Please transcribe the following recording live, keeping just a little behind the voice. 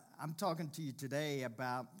I'm talking to you today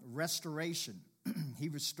about restoration. He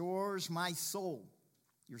restores my soul.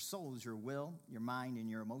 Your soul is your will, your mind, and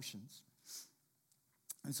your emotions.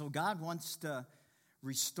 And so God wants to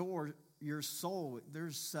restore your soul.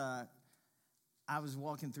 I was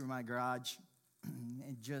walking through my garage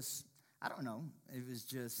and I don't know, I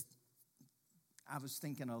was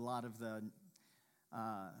thinking a lot of the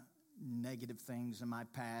negative things in my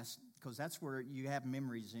past, because that's where you have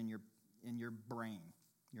memories in your brain,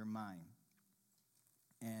 your mind.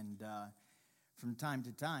 And from time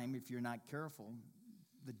to time, if you're not careful,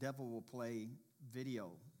 the devil will play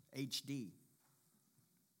video, HD.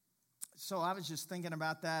 So I was just thinking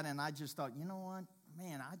about that, and I just thought, you know what?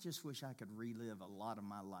 Man, I just wish I could relive a lot of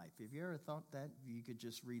my life. Have you ever thought that you could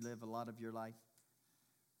just relive a lot of your life?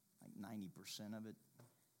 Like 90% of it.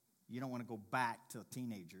 You don't want to go back to a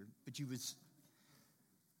teenager, but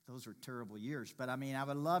those were terrible years. But I mean, I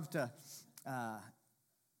would love to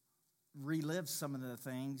relive some of the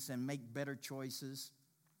things and make better choices.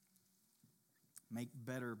 Make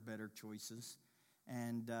better choices.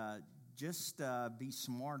 And just be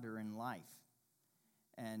smarter in life.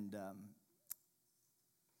 And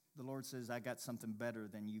the Lord says, I got something better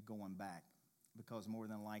than you going back, because more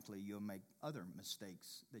than likely you'll make other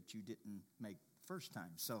mistakes that you didn't make first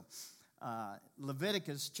time. So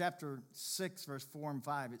Leviticus chapter 6, verse 4 and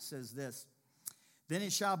 5, it says this: Then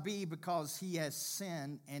it shall be, because he has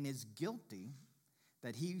sinned and is guilty,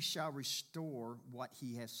 that he shall restore what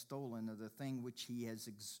he has stolen, or the thing which he has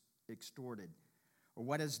extorted, or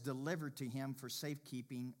what is delivered to him for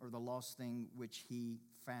safekeeping, or the lost thing which he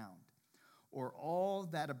found. Or all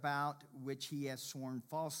that about which he has sworn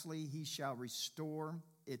falsely, he shall restore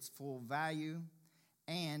its full value,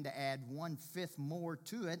 and add 1/5 more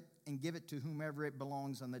to it, and give it to whomever it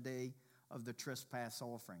belongs on the day of the trespass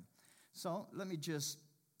offering. So let me just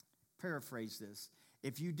paraphrase this.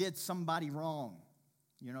 If you did somebody wrong,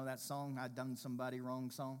 you know that song, I Done Somebody Wrong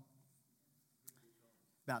song?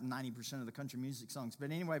 About 90% of the country music songs.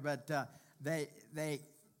 But anyway,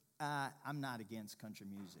 I'm not against country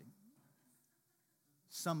music.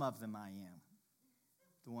 Some of them I am.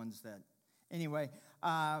 The ones that, anyway,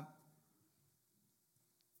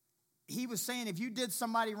 he was saying if you did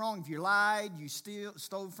somebody wrong, if you lied, you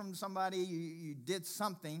stole from somebody, you did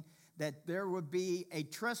something, that there would be a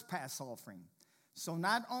trespass offering. So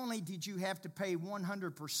not only did you have to pay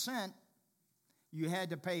 100%, you had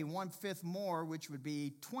to pay 1/5 more, which would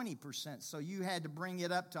be 20%. So you had to bring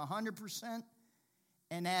it up to 100%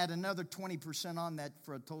 and add another 20% on that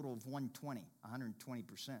for a total of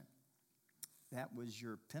 120%. That was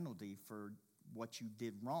your penalty for what you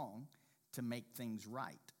did wrong to make things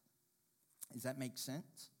right. Does that make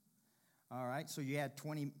sense? All right, so you had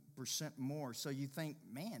 20% more. So you think,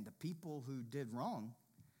 man, the people who did wrong,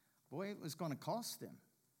 boy, it was going to cost them.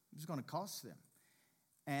 It was going to cost them.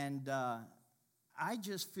 And I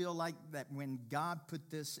just feel like that when God put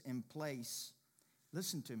this in place,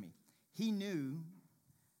 listen to me, he knew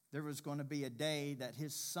there was going to be a day that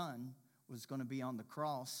his son was going to be on the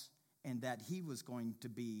cross, and that he was going to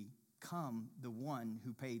become the one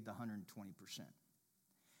who paid the 120%.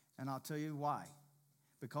 And I'll tell you why.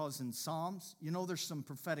 Because in Psalms, you know, there's some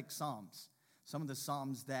prophetic Psalms. Some of the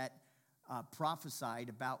Psalms that prophesied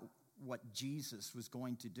about what Jesus was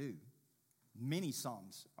going to do. Many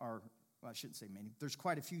Psalms are, well, I shouldn't say many. There's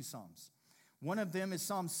quite a few Psalms. One of them is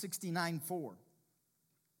Psalm 69:4.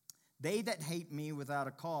 They that hate me without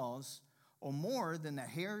a cause are more than the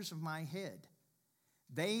hairs of my head.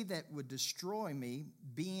 They that would destroy me,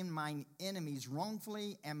 being mine enemies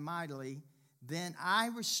wrongfully and mightily, then I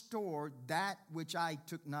restored that which I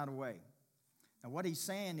took not away. Now what he's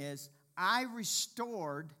saying is, I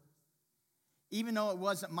restored, even though it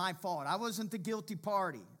wasn't my fault. I wasn't the guilty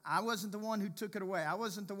party. I wasn't the one who took it away. I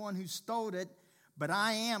wasn't the one who stole it, but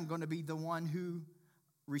I am going to be the one who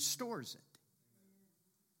restores it.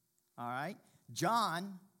 All right?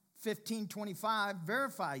 John 15:25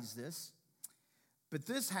 verifies this. But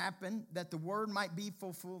this happened that the word might be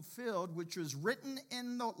fulfilled, which was written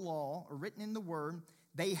in the law, or written in the word.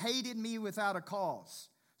 They hated me without a cause.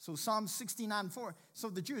 So Psalm 69:4. So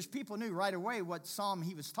the Jewish people knew right away what psalm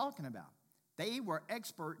he was talking about. They were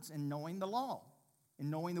experts in knowing the law, in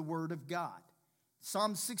knowing the word of God.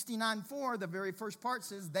 Psalm 69:4, the very first part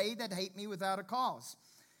says, they that hate me without a cause.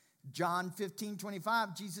 John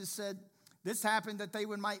 15:25, Jesus said, this happened that they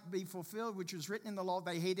might be fulfilled, which was written in the law.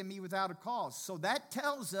 They hated me without a cause. So that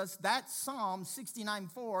tells us that Psalm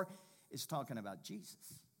 69:4 is talking about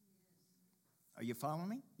Jesus. Are you following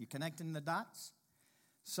me? You connecting the dots?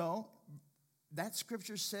 So that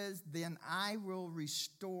scripture says, then I will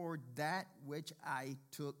restore that which I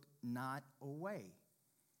took not away.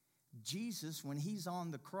 Jesus, when he's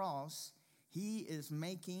on the cross, he is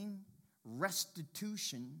making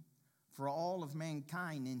restitution for all of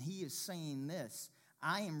mankind. And he is saying this: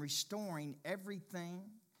 I am restoring everything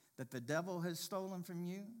that the devil has stolen from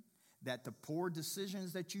you, that the poor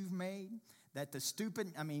decisions that you've made, that the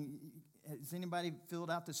stupid, has anybody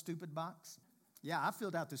filled out the stupid box? Yeah, I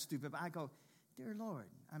filled out the stupid box. I go, dear Lord,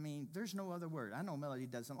 there's no other word. I know Melody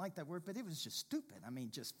doesn't like that word, but it was just stupid.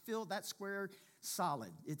 Just fill that square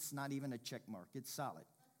solid. It's not even a check mark. It's solid.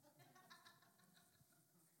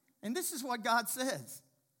 And this is what God says: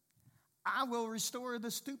 I will restore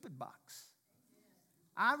the stupid box.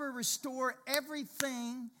 I will restore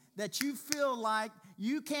everything that you feel like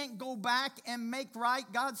you can't go back and make right.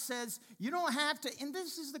 God says you don't have to. And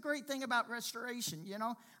this is the great thing about restoration,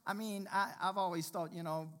 I've always thought,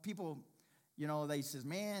 people, they says,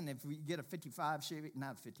 man, if we get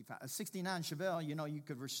a 69 Chevelle, you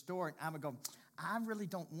could restore it. I would go, I really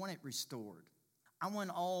don't want it restored. I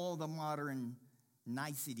want all the modern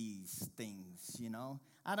niceties things,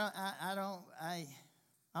 I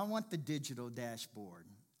want the digital dashboard.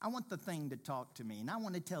 I want the thing to talk to me, and I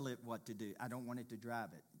want to tell it what to do. I don't want it to drive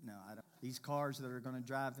it. No, I don't. These cars that are going to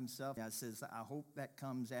drive themselves, God says, I hope that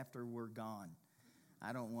comes after we're gone.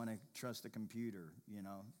 I don't want to trust a computer,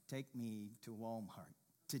 Take me to Walmart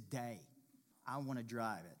today. I want to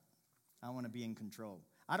drive it. I want to be in control.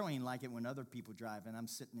 I don't even like it when other people drive and I'm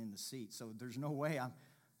sitting in the seat, so there's no way I'm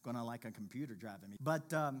going to like a computer driving me.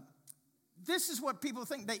 But this is what people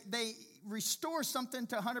think. They restore something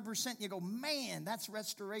to 100%. You go, man, that's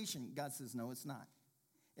restoration. God says, no, it's not.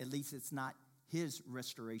 At least it's not his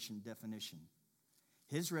restoration definition.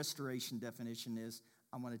 His restoration definition is,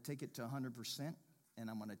 I'm going to take it to 100%, and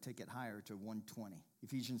I'm going to take it higher to 120.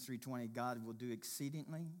 Ephesians 3:20, God will do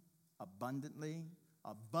exceedingly, abundantly,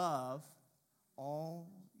 above all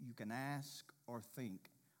you can ask or think,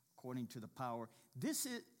 according to the power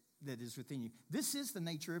that is within you. This is the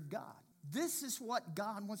nature of God. This is what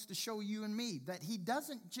God wants to show you and me, that he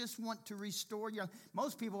doesn't just want to restore you.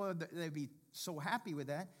 Most people, they'd be so happy with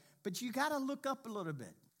that, but you got to look up a little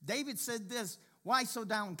bit. David said this: why so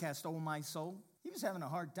downcast, O my soul? He was having a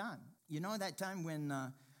hard time. That time when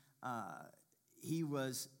he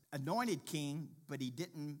was anointed king, but he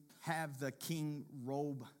didn't have the king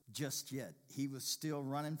robe just yet. He was still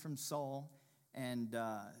running from Saul, and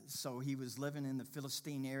so he was living in the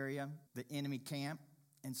Philistine area, the enemy camp.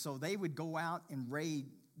 And so they would go out and raid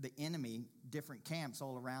the enemy, different camps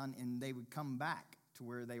all around, and they would come back to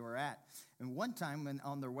where they were at. And one time, when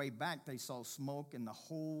on their way back, they saw smoke, and the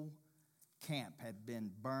whole camp had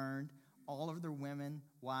been burned. All of their women,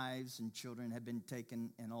 wives, and children had been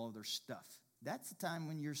taken, and all of their stuff. That's the time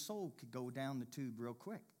when your soul could go down the tube real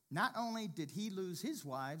quick. Not only did he lose his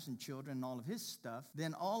wives and children and all of his stuff,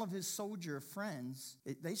 then all of his soldier friends,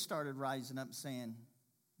 they started rising up saying,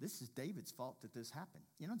 this is David's fault that this happened.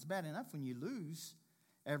 It's bad enough when you lose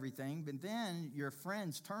everything, but then your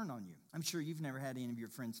friends turn on you. I'm sure you've never had any of your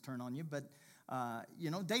friends turn on you, but,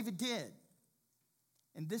 David did.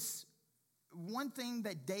 And this one thing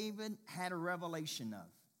that David had a revelation of,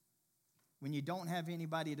 when you don't have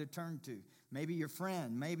anybody to turn to, maybe your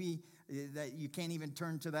friend, maybe that you can't even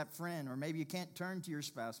turn to that friend, or maybe you can't turn to your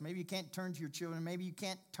spouse, maybe you can't turn to your children, maybe you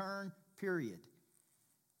can't turn, period.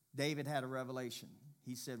 David had a revelation.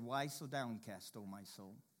 He said, why so downcast, O my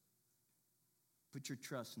soul? Put your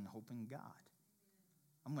trust and hope in God.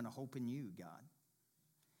 I'm going to hope in you, God.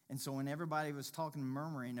 And so when everybody was talking,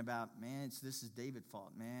 murmuring about, man, this is David's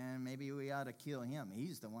fault, man, maybe we ought to kill him.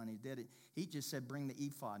 He's the one who did it. He just said, bring the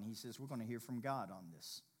ephod. And he says, we're going to hear from God on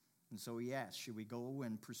this. And so he asked, should we go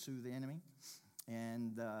and pursue the enemy?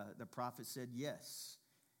 And the prophet said, yes,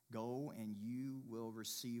 go and you will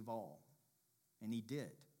receive all. And he did.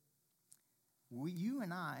 You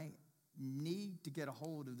and I need to get a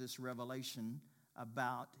hold of this revelation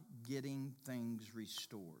about getting things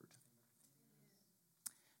restored.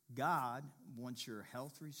 God wants your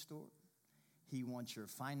health restored. He wants your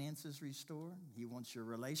finances restored. He wants your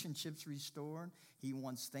relationships restored. He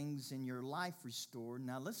wants things in your life restored.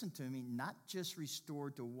 Now listen to me, not just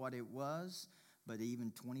restored to what it was, but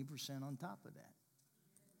even 20% on top of that.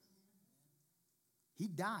 He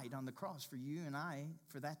died on the cross for you and I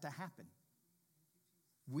for that to happen.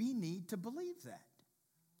 We need to believe that.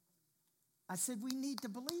 I said we need to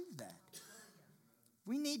believe that.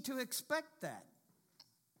 We need to expect that.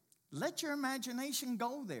 Let your imagination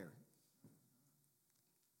go there.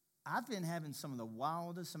 I've been having some of the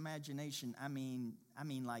wildest imagination. I mean,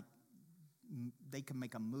 like they can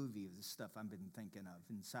make a movie of the stuff I've been thinking of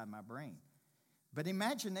inside my brain. But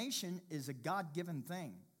imagination is a God-given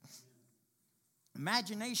thing.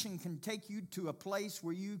 Imagination can take you to a place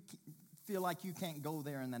where you feel like you can't go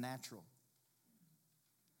there in the natural.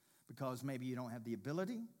 Because maybe you don't have the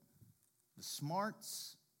ability, the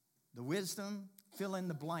smarts, the wisdom, fill in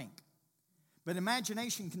the blank. But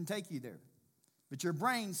imagination can take you there. But your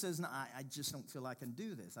brain says, no, I just don't feel I can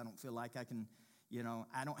do this. I don't feel like I can,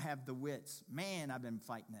 I don't have the wits. Man, I've been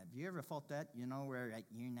fighting that. Have you ever felt that? Where like,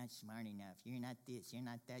 you're not smart enough. You're not this. You're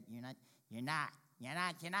not that. You're not.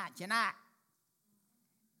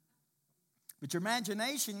 But your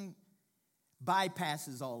imagination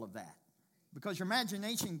bypasses all of that. Because your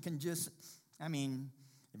imagination can just,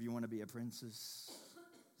 if you want to be a princess,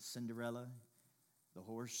 Cinderella, the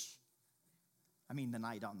horse, the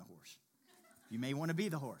knight on the horse. You may want to be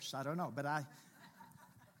the horse. I don't know. But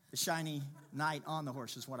the shiny knight on the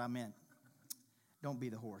horse is what I meant. Don't be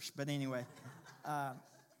the horse. But anyway,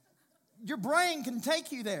 your brain can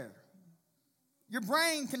take you there. Your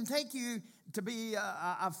brain can take you to be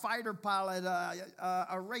a fighter pilot,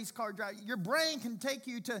 a race car driver. Your brain can take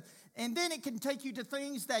you to, and then it can take you to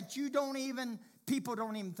things that people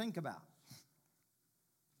don't even think about.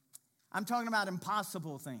 I'm talking about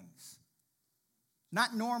impossible things.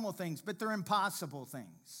 Not normal things, but they're impossible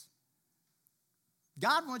things.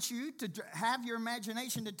 God wants you to have your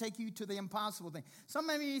imagination to take you to the impossible thing. Some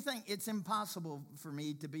of you think it's impossible for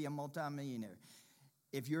me to be a multimillionaire.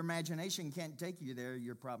 If your imagination can't take you there,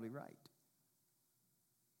 you're probably right.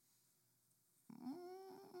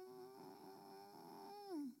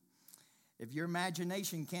 If your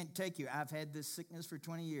imagination can't take you, I've had this sickness for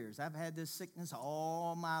 20 years. I've had this sickness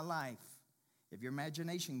all my life. If your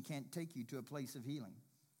imagination can't take you to a place of healing,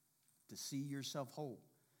 to see yourself whole,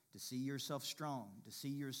 to see yourself strong, to see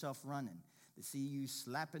yourself running, to see you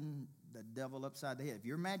slapping the devil upside the head. If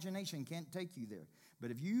your imagination can't take you there,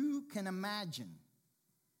 but if you can imagine,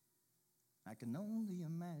 I can only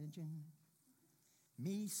imagine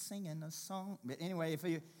me singing a song. But anyway,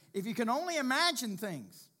 if you can only imagine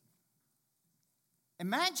things,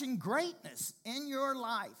 imagine greatness in your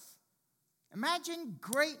life. Imagine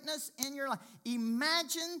greatness in your life.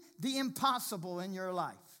 Imagine the impossible in your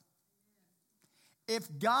life.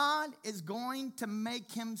 If God is going to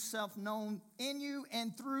make himself known in you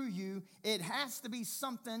and through you, it has to be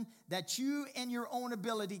something that you in your own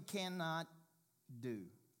ability cannot do.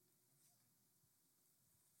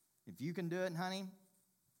 If you can do it, honey,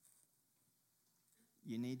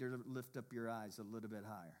 you need to lift up your eyes a little bit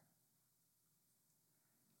higher.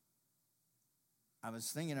 I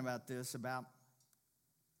was thinking about this, about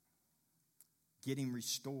getting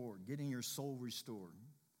restored, getting your soul restored.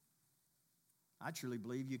 I truly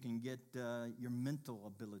believe you can get your mental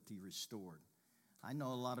ability restored. I know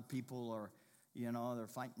a lot of people are, they're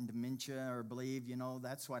fighting dementia or believe,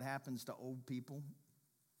 that's what happens to old people,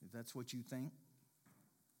 if that's what you think.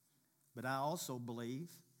 But I also believe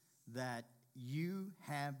that you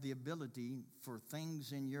have the ability for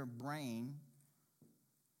things in your brain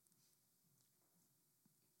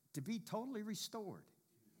to be totally restored.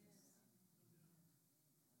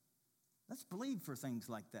 Let's believe for things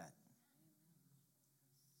like that.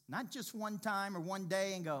 Not just one time or one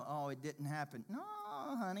day and go, oh, it didn't happen. No,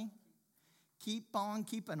 honey. Keep on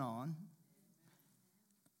keeping on.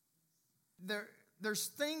 There's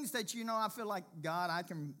things that, I feel like, God, I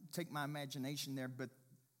can take my imagination there, but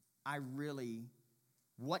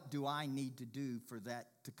what do I need to do for that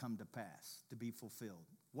to come to pass, to be fulfilled?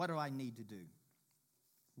 What do I need to do?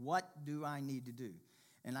 What do I need to do?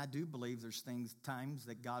 And I do believe there's times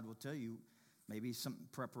that God will tell you, maybe some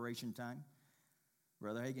preparation time.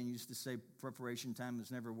 Brother Hagin used to say preparation time is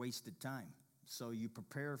never wasted time. So you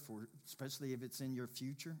prepare for it, especially if it's in your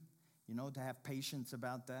future, to have patience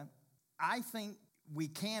about that. I think we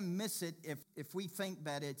can miss it if we think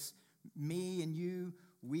that it's me and you,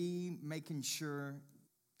 we making sure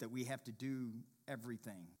that we have to do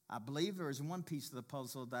everything. I believe there is one piece of the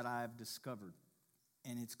puzzle that I've discovered,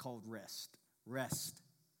 and it's called rest. Rest.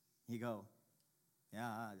 You go,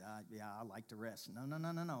 I like to rest.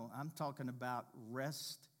 No. I'm talking about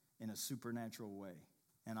rest in a supernatural way,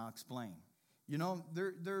 and I'll explain.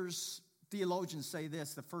 There's theologians say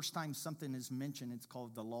this: the first time something is mentioned, it's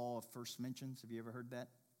called the law of first mentions. Have you ever heard that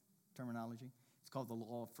terminology? It's called the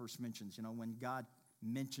law of first mentions. When God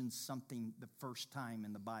mentions something the first time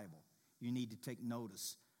in the Bible, you need to take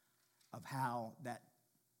notice of how that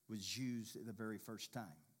was used the very first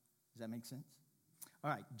time. Does that make sense? All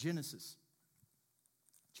right, Genesis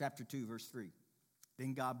chapter 2, verse 3.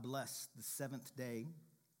 Then God blessed the seventh day,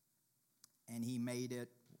 and he made it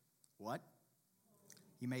what?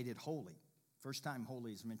 He made it holy. First time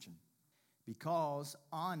holy is mentioned. Because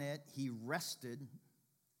on it he rested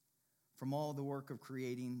from all the work of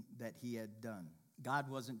creating that he had done. God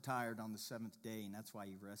wasn't tired on the seventh day, and that's why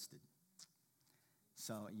he rested.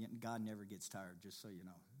 So God never gets tired, just so you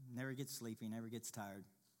know. Never gets sleepy, never gets tired.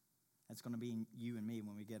 That's going to be you and me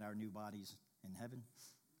when we get our new bodies in heaven.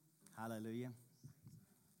 Hallelujah.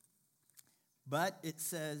 But it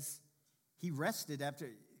says he rested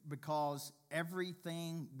because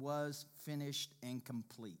everything was finished and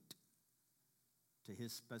complete to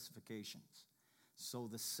his specifications. So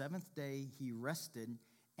the seventh day he rested,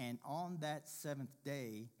 and on that seventh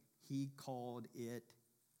day he called it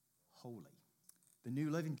holy. The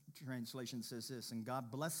New Living Translation says this, and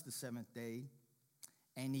God blessed the seventh day,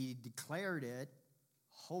 and he declared it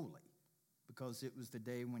holy, because it was the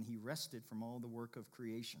day when he rested from all the work of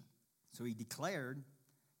creation. So he declared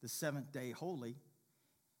the seventh day holy,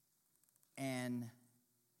 and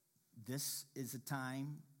this is a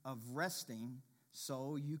time of resting,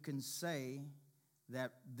 so you can say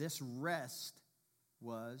that this rest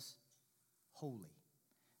was holy.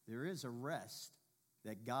 There is a rest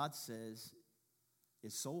that God says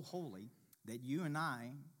is so holy that you and I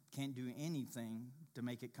can't do anything to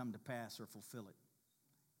make it come to pass or fulfill it,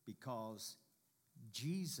 because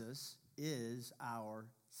Jesus is our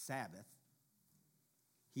Sabbath.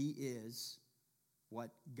 He is what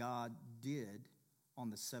God did on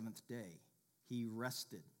the seventh day. He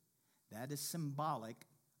rested. That is symbolic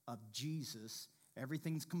of Jesus.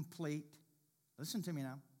 Everything's complete. Listen to me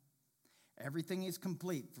now. Everything is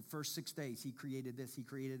complete. For the first 6 days, he created this, he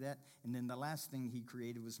created that. And then the last thing he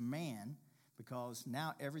created was man, because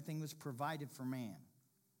now everything was provided for man.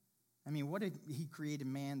 I mean, what if he created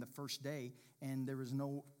man the first day and there was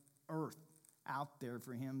no earth out there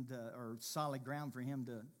for him or solid ground for him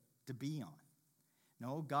to be on?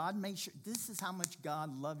 No, God made sure. This is how much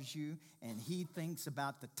God loves you, and he thinks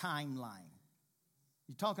about the timeline.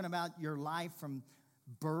 You're talking about your life from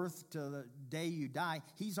birth to the day you die.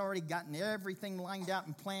 He's already gotten everything lined out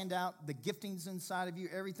and planned out, the giftings inside of you,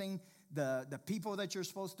 everything, the people that you're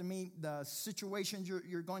supposed to meet, the situations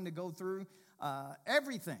you're going to go through,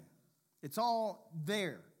 everything. It's all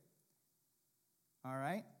there. All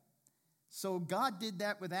right? So God did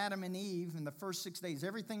that with Adam and Eve in the first 6 days.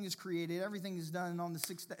 Everything is created. Everything is done. And on the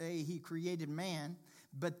sixth day, he created man.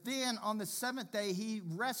 But then on the seventh day, he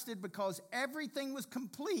rested because everything was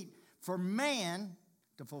complete for man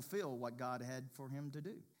to fulfill what God had for him to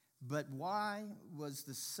do. But why was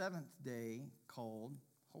the seventh day called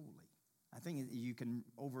holy? I think you can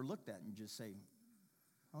overlook that and just say,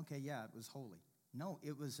 okay, yeah, it was holy. No,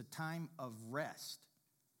 it was a time of rest.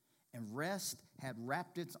 And rest had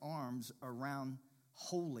wrapped its arms around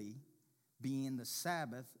holy being the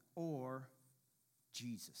Sabbath or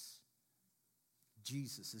Jesus.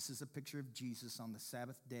 Jesus. This is a picture of Jesus on the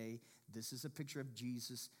Sabbath day. This is a picture of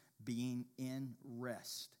Jesus being in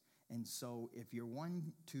rest. And so if you're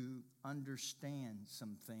wanting to understand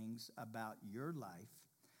some things about your life,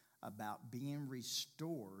 about being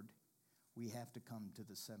restored, we have to come to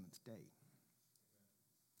the seventh day.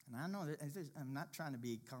 And I know that I'm not trying to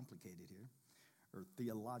be complicated here or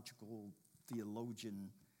theologian,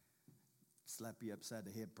 slap you upside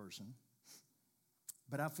the head person.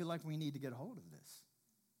 But I feel like we need to get a hold of this.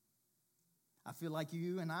 I feel like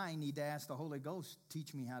you and I need to ask the Holy Ghost,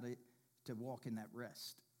 teach me how to walk in that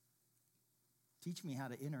rest. Teach me how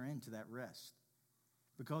to enter into that rest.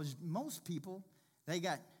 Because most people, they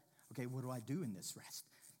got, okay, what do I do in this rest?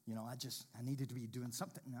 You know, I needed to be doing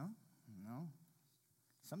something. No.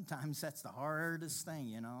 Sometimes that's the hardest thing,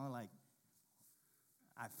 you know, like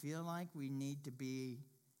I feel like we need to be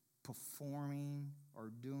performing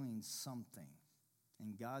or doing something.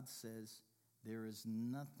 And God says there is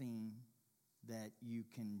nothing that you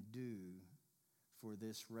can do for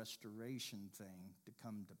this restoration thing to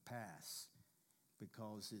come to pass,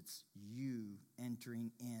 because it's you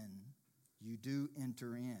entering in. You do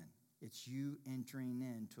enter in. It's you entering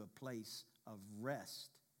into a place of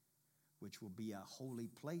rest, which will be a holy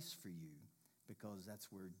place for you, because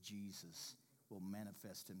that's where Jesus will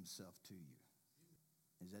manifest himself to you.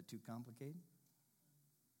 Is that too complicated?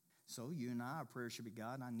 So you and I, our prayer should be,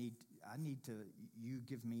 God, I need to, you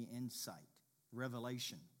give me insight,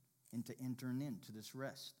 revelation into entering into this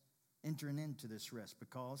rest. Entering into this rest,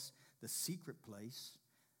 because the secret place,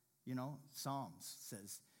 you know, Psalms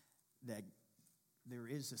says that there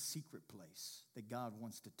is a secret place that God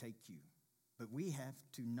wants to take you. But we have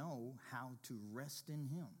to know how to rest in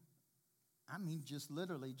him. I mean, just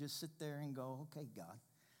literally just sit there and go, okay, God,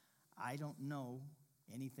 I don't know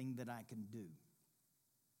anything that I can do.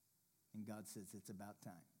 And God says, it's about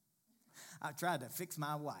time. I tried to fix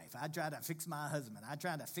my wife. I tried to fix my husband. I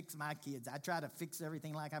tried to fix my kids. I tried to fix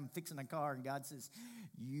everything like I'm fixing a car. And God says,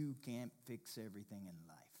 you can't fix everything in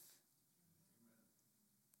life.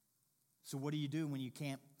 So what do you do when you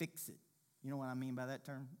can't fix it? You know what I mean by that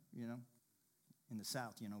term? You know, in the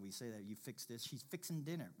South, you know, we say that you fix this. She's fixing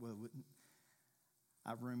dinner. Well,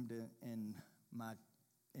 I roomed in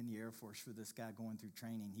the Air Force for this guy going through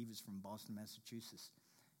training. He was from Boston, Massachusetts.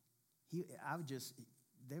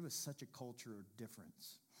 There was such a culture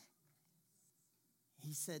difference.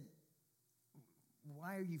 He said,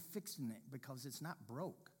 why are you fixing it? Because it's not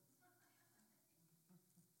broke.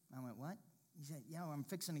 I went, what? He said, yeah, well, I'm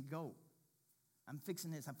fixing to go. I'm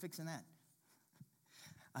fixing this, I'm fixing that.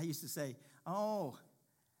 I used to say, oh,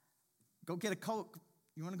 go get a Coke.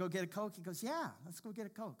 You want to go get a Coke? He goes, yeah, let's go get a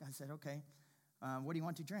Coke. I said, okay. What do you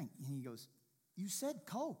want to drink? And he goes, you said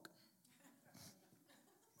Coke.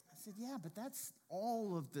 I said, yeah, but that's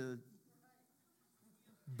all of the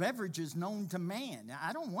beverages known to man.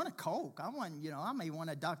 I don't want a Coke. I may want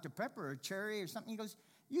a Dr. Pepper or a cherry or something. He goes,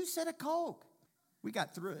 you said a Coke. We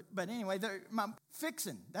got through it. But anyway, my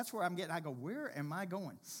fixing, that's where I'm getting. I go, where am I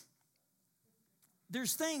going?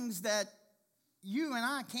 There's things that you and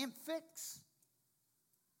I can't fix.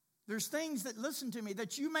 There's things that, listen to me,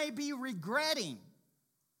 that you may be regretting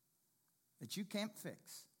that you can't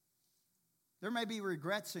fix. There may be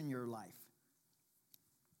regrets in your life.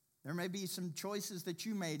 There may be some choices that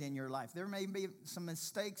you made in your life. There may be some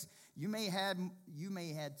mistakes. You may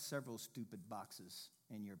had several stupid boxes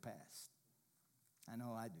in your past. I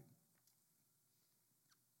know I do.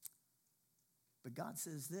 But God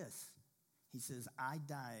says this. He says, I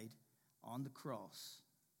died on the cross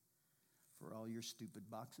for all your stupid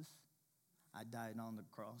boxes. I died on the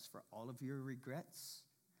cross for all of your regrets.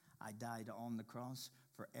 I died on the cross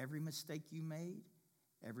for every mistake you made,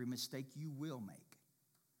 every mistake you will make.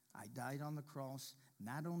 I died on the cross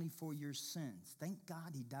not only for your sins. Thank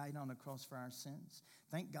God he died on the cross for our sins.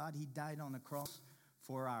 Thank God he died on the cross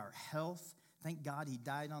for our health. Thank God he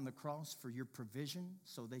died on the cross for your provision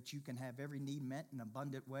so that you can have every need met in an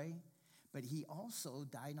abundant way. But he also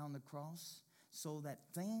died on the cross so that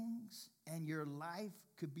things and your life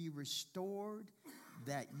could be restored,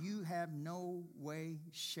 that you have no way,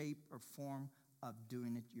 shape, or form of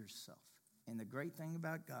doing it yourself. And the great thing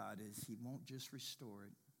about God is he won't just restore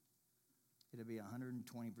it. It'll be 120%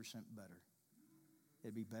 better.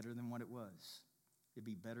 It'd be better than what it was. It'd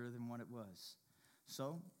be better than what it was.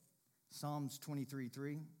 So, Psalms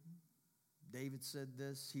 23:3, David said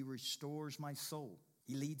this, he restores my soul.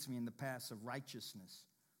 He leads me in the paths of righteousness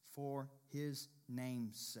for his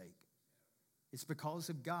name's sake. It's because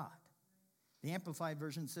of God. The Amplified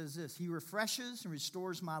Version says this, he refreshes and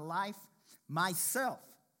restores my life, myself.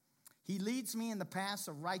 He leads me in the paths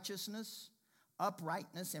of righteousness,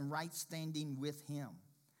 uprightness, and right standing with him.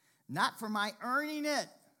 Not for my earning it.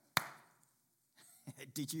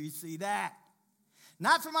 Did you see that?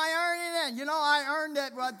 Not for my earning it. I earned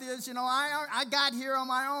it. What this? I got here on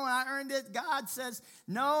my own. I earned it. God says,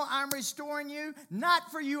 no, I'm restoring you.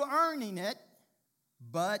 Not for you earning it,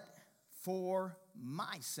 but for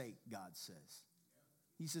my sake, God says.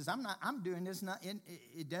 He says, I'm doing this.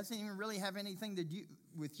 It doesn't even really have anything to do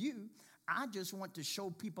with you. I just want to show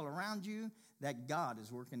people around you that God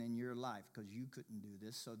is working in your life because you couldn't do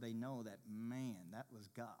this. So they know that, man, that was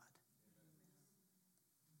God.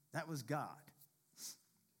 That was God.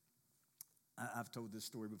 I've told this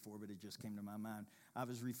story before, but it just came to my mind. I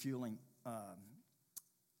was refueling. I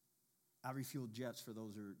refueled jets for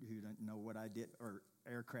those who don't know what I did, or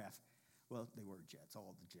aircraft. Well, they were jets,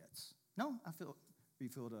 all the jets. No, I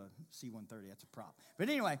refueled a C-130. That's a prop. But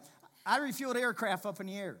anyway, I refueled aircraft up in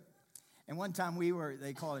the air. And one time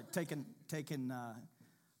they called it taking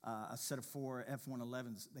a set of 4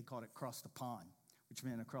 F-111s. They called it across the pond, which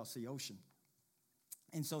meant across the ocean.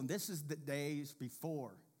 And so this is the days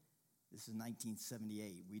before. This is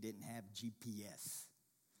 1978. We didn't have GPS.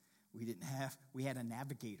 We had a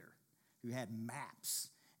navigator who had maps.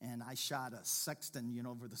 And I shot a sextant,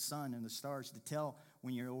 over the sun and the stars to tell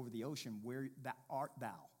when you're over the ocean, where art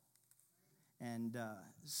thou? And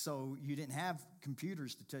so you didn't have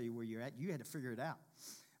computers to tell you where you're at. You had to figure it out.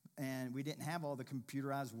 And we didn't have all the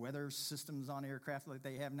computerized weather systems on aircraft like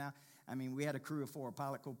they have now. I mean, we had a crew of 4, a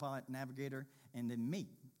pilot, co-pilot, navigator, and then me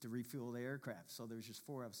to refuel the aircraft. So there's just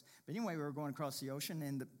 4 of us. But anyway, we were going across the ocean,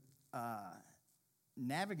 and the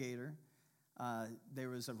navigator, there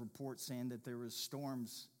was a report saying that there was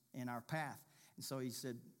storms in our path. And so he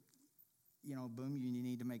said, Boom, you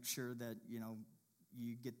need to make sure that,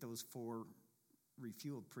 you get those 4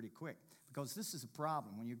 refueled pretty quick. Because this is a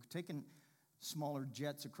problem. When you're taking smaller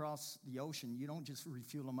jets across the ocean, you don't just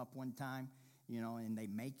refuel them up one time, and they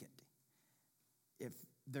make it. If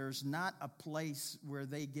there's not a place where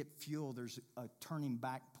they get fuel, there's a turning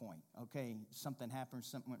back point. Okay, something happened,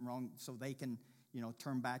 something went wrong, so they can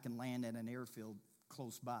turn back and land at an airfield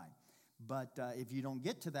close by. But if you don't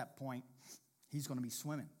get to that point, he's going to be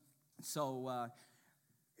swimming. So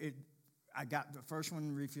I got the first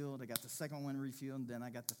one refueled, I got the second one refueled, and then I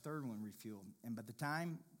got the third one refueled. And by the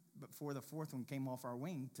time before the fourth one came off our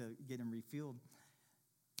wing to get him refueled,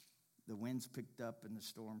 the winds picked up and the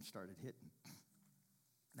storm started hitting.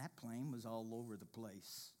 That plane was all over the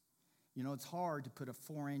place. It's hard to put a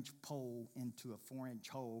 4-inch pole into a 4-inch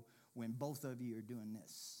hole when both of you are doing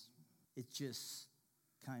this. It's just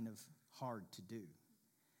kind of hard to do.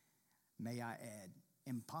 May I add,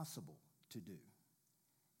 impossible to do.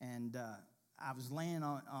 And I was laying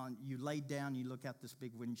on, you laid down, you look out this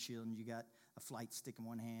big windshield, and you got a flight stick in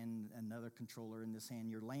one hand, another controller in this hand.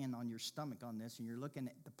 You're laying on your stomach on this, and you're looking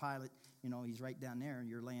at the pilot. He's right down there, and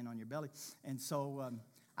you're laying on your belly. And so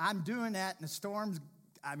I'm doing that, and the storms,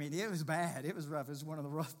 it was bad. It was rough. It was one of the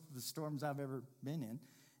roughest storms I've ever been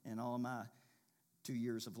in all of my 2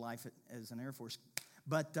 years of life as an Air Force.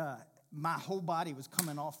 But my whole body was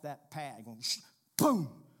coming off that pad, going boom,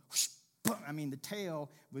 boom. The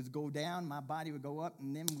tail would go down, my body would go up,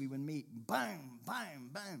 and then we would meet. Bang, bang,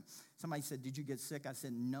 bang. Somebody said, "Did you get sick?" I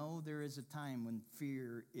said, "No, there is a time when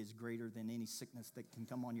fear is greater than any sickness that can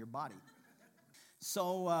come on your body."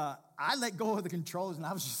 So I let go of the controls, and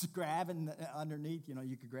I was just grabbing underneath.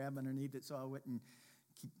 You could grab underneath it so I wouldn't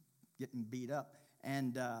keep getting beat up.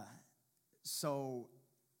 And so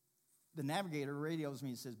the navigator radios me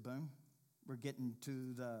and says, "Boom, we're getting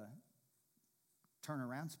to the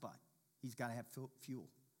turnaround spot. He's got to have fuel."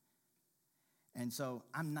 And so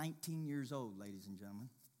I'm 19 years old, ladies and gentlemen.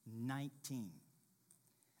 19.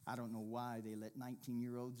 I don't know why they let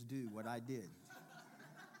 19-year-olds do what I did.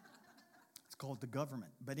 It's called the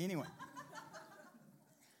government. But anyway.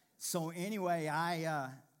 So anyway,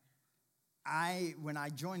 when I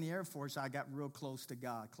joined the Air Force, I got real close to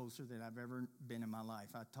God, closer than I've ever been in my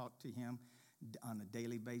life. I talked to him on a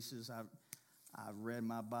daily basis. I read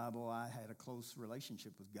my Bible. I had a close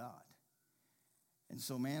relationship with God. And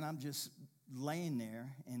so, man, I'm just laying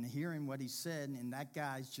there and hearing what he said, and that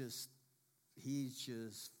guy's he's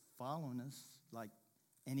just following us,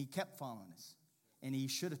 and he kept following us, and he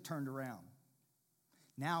should have turned around.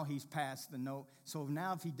 Now he's past the note. So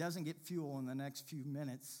now if he doesn't get fuel in the next few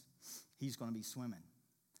minutes, he's going to be swimming.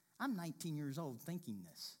 I'm 19 years old thinking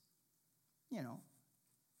this.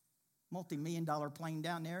 Multi-million-dollar plane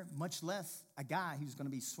down there, much less a guy who's going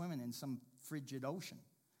to be swimming in some frigid ocean.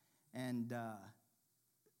 And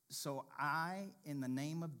so in the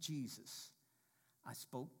name of Jesus, I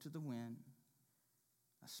spoke to the wind,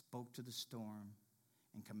 I spoke to the storm,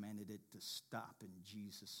 and commanded it to stop in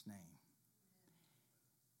Jesus' name.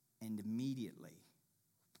 And immediately,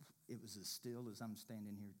 it was as still as I'm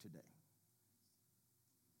standing here today.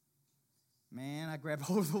 Man, I grabbed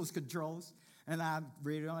hold of those controls, and I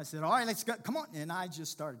read it on. I said, "All right, let's go. Come on." And I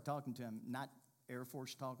just started talking to him, not Air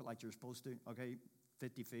Force talk like you're supposed to. Okay,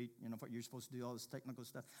 50 feet, what you're supposed to do, all this technical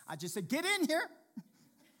stuff. I just said, "Get in here."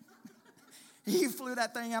 He flew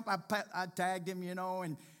that thing up. I tagged him,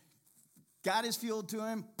 and got his fuel to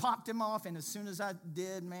him, popped him off. And as soon as I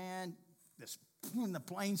did, man, the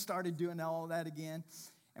plane started doing all that again.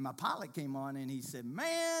 And my pilot came on, and he said,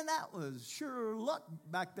 "Man, that was sure luck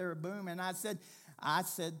back there, Boom." And I said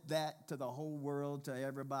that to the whole world, to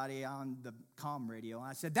everybody on the comm radio.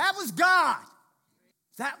 I said, "That was God.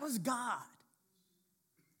 That was God."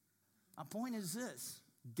 My point is this: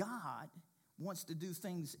 God wants to do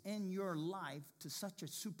things in your life to such a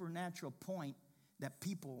supernatural point that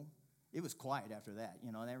people, it was quiet after that.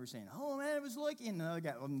 They were saying, "Oh, man, it was lucky." And the other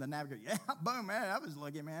guy, the navigator, "Yeah, Boom, man, that was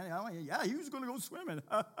lucky, man. Yeah, he was going to go swimming."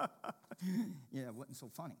 Yeah, it wasn't so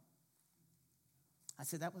funny. I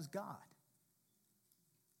said, that was God.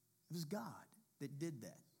 It was God that did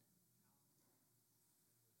that.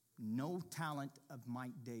 No talent of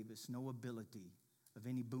Mike Davis, no ability of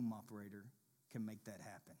any boom operator can make that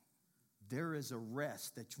happen. There is a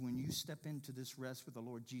rest that when you step into this rest with the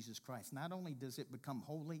Lord Jesus Christ, not only does it become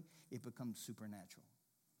holy, it becomes supernatural.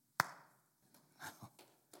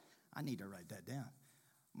 I need to write that down.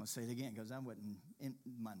 I'm going to say it again because I wasn't in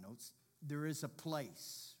my notes. There is a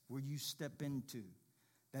place where you step into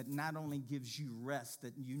that not only gives you rest,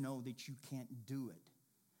 that you know that you can't do it,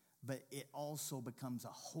 but it also becomes a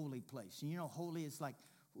holy place. And holy is like,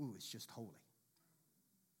 it's just holy.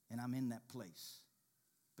 And I'm in that place.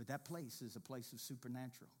 But that place is a place of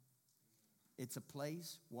supernatural. It's a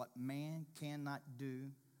place what man cannot do.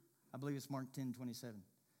 I believe it's Mark 10:27.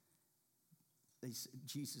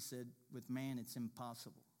 Jesus said, with man it's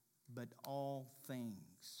impossible. But all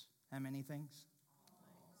things. How many things?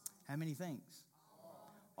 How many things?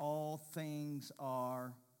 All things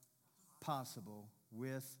are possible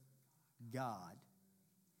with God,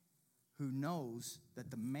 who knows that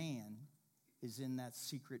the man is in that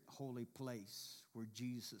secret holy place where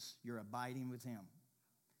Jesus, you're abiding with him,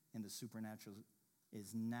 and the supernatural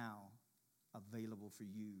is now available for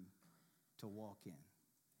you to walk in.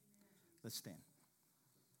 Let's stand.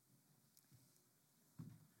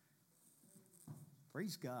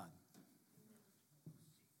 Praise God.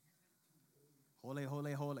 Holy,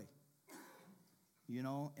 holy, holy. You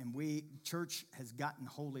know, and church has gotten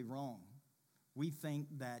holy wrong. We think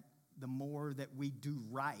that the more that we do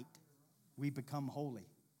right, we become holy.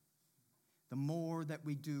 The more that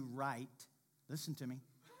we do right, listen to me,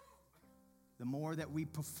 the more that we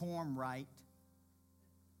perform right,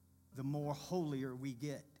 the more holier we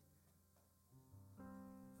get.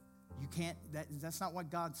 You can't, that's not what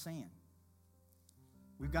God's saying.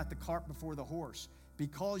 We've got the cart before the horse.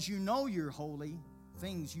 Because you know you're holy,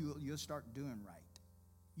 things you'll start doing right.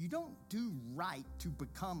 You don't do right to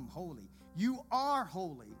become holy. You are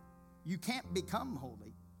holy. You can't become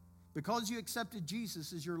holy. Because you accepted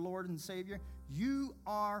Jesus as your Lord and Savior, you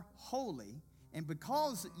are holy. And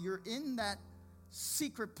because you're in that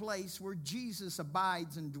secret place where Jesus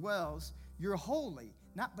abides and dwells, you're holy.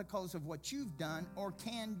 Not because of what you've done or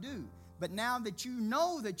can do. But now that you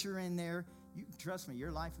know that you're in there, trust me,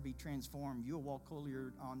 your life will be transformed. You'll walk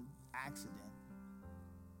holier on accident.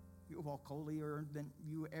 You'll walk holier than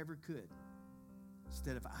you ever could.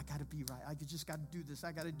 Instead of, I got to be right. I just got to do this.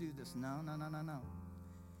 I got to do this. No.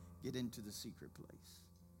 Get into the secret place.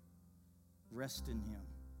 Rest in him.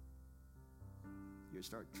 You'll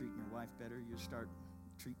start treating your wife better. You'll start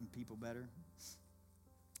treating people better.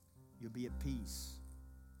 You'll be at peace.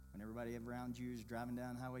 When everybody around you is driving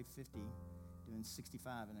down Highway 50, doing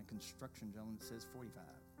 65 in a construction zone that says 45.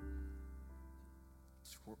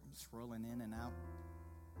 Swirling in and out.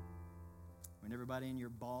 When everybody and your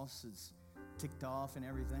boss is ticked off and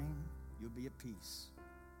everything, you'll be at peace.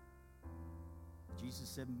 Jesus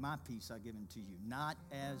said, my peace I give unto you, not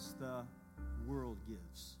as the world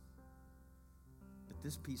gives. But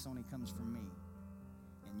this peace only comes from me.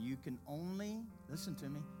 And you can only, listen to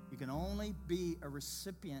me, you can only be a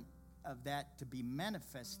recipient of that to be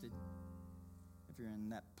manifested if you're in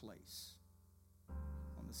that place.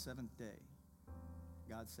 On the seventh day,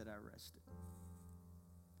 God said, I rested.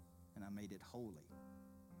 And I made it holy.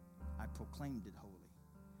 I proclaimed it holy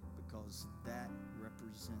because that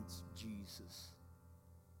represents Jesus.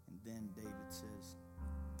 And then David says,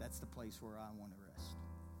 that's the place where I want to rest.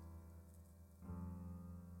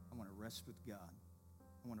 I want to rest with God.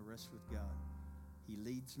 I want to rest with God. He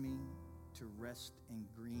leads me to rest in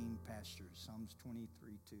green pastures. Psalms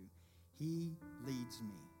 23:2. He leads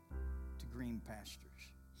me to green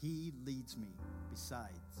pastures. He leads me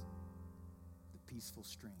besides the peaceful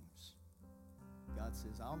streams. God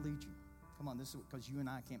says, I'll lead you. Come on, this is because you and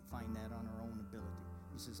I can't find that on our own ability.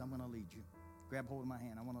 He says, I'm going to lead you. Grab hold of my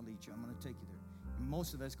hand. I want to lead you. I'm going to take you there. And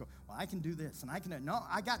most of us go, well, I can do this, and I can do. No,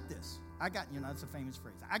 I got this. That's a famous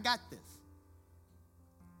phrase. I got this.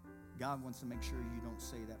 God wants to make sure you don't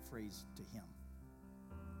say that phrase to him.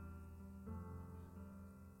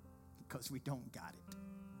 Because we don't got it.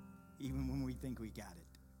 Even when we think we got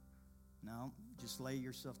it. No, just lay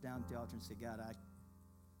yourself down at the altar and say, God,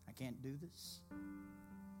 I can't do this.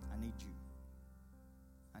 I need you.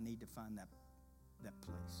 I need to find that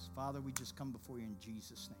place. Father, we just come before you in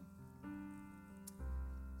Jesus' name.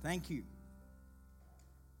 Thank you.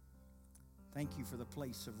 Thank you for the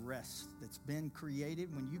place of rest that's been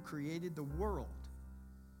created when you created the world.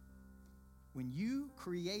 When you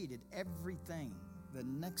created everything, the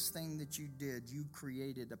next thing that you did, you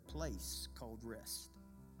created a place called rest.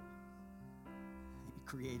 You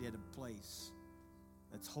created a place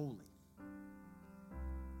that's holy.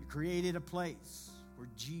 You created a place where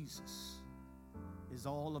Jesus is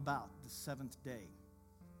all about the seventh day.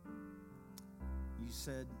 You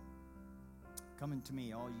said, come unto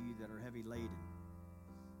me, all you that are heavy laden,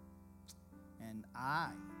 and I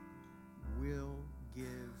will give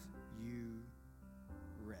you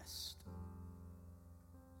rest.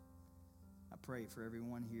 I pray for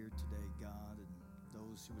everyone here today, God, and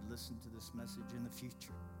those who would listen to this message in the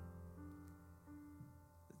future,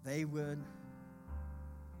 that they would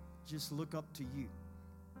just look up to you.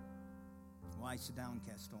 Why sit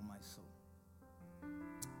downcast, O my soul?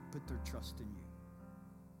 Put their trust in you.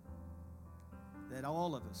 That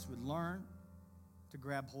all of us would learn to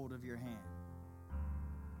grab hold of your hand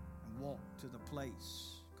and walk to the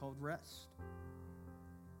place called rest.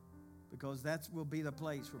 Because that will be the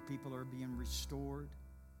place where people are being restored.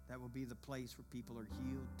 That will be the place where people are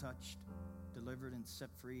healed, touched, delivered, and set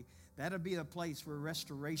free. That'll be the place where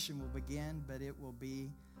restoration will begin, but it will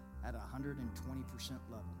be at 120%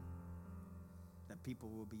 level, that people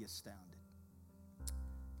will be astounded.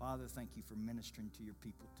 Father, thank you for ministering to your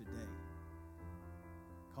people today,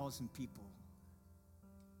 causing people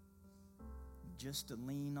just to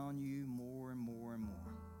lean on you more and more and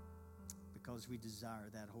more, because we desire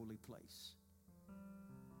that holy place,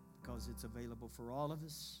 because it's available for all of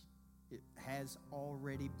us. It has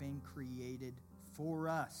already been created for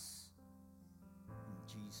us.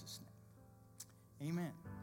 In Jesus' name, amen.